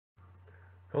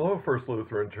Hello, First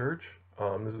Lutheran Church.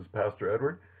 This is Pastor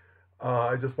Edward.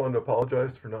 I just wanted to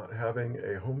apologize for not having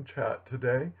a home chat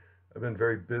today. I've been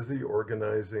very busy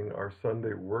organizing our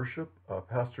Sunday worship.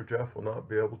 Pastor Jeff will not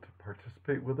be able to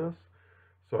participate with us,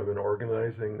 so I've been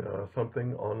organizing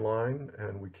something online,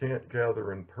 and we can't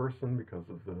gather in person because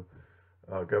of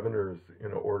the governor's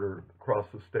order across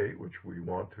the state, which we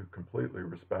want to completely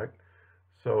respect.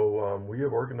 So we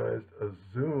have organized a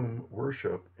Zoom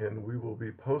worship, and we will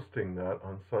be posting that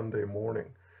on Sunday morning.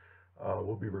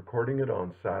 We'll be recording it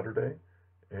on Saturday,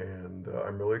 and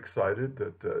I'm really excited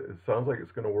that it sounds like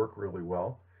it's going to work really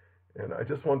well. And I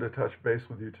just wanted to touch base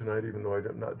with you tonight, even though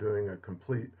I'm not doing a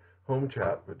complete home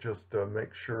chat, but just make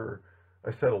sure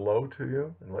I said hello to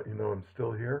you and let you know I'm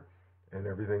still here and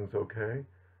everything's okay.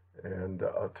 And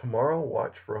tomorrow,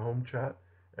 watch for a home chat,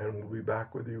 and we'll be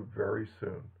back with you very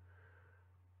soon.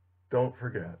 Don't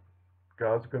forget,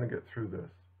 God's going to get through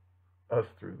this, us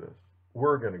through this.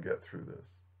 We're going to get through this.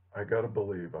 I got to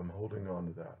believe. I'm holding on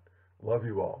to that. Love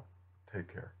you all. Take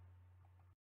care.